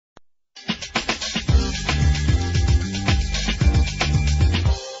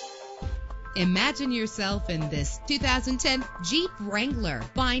Imagine yourself in this 2010 Jeep Wrangler.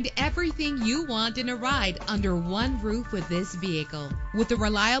 Find everything you want in a ride under one roof with this vehicle. With a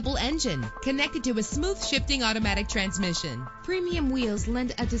reliable engine connected to a smooth shifting automatic transmission, premium wheels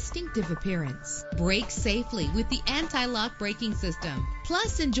lend a distinctive appearance. Brake safely with the anti-lock braking system.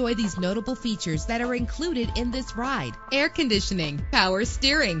 Plus, enjoy these notable features that are included in this ride: air conditioning, power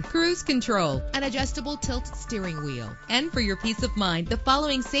steering, cruise control, an adjustable tilt steering wheel. And for your peace of mind, the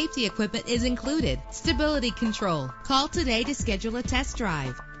following safety equipment is included: stability control. Call today to schedule a test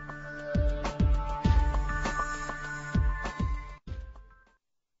drive.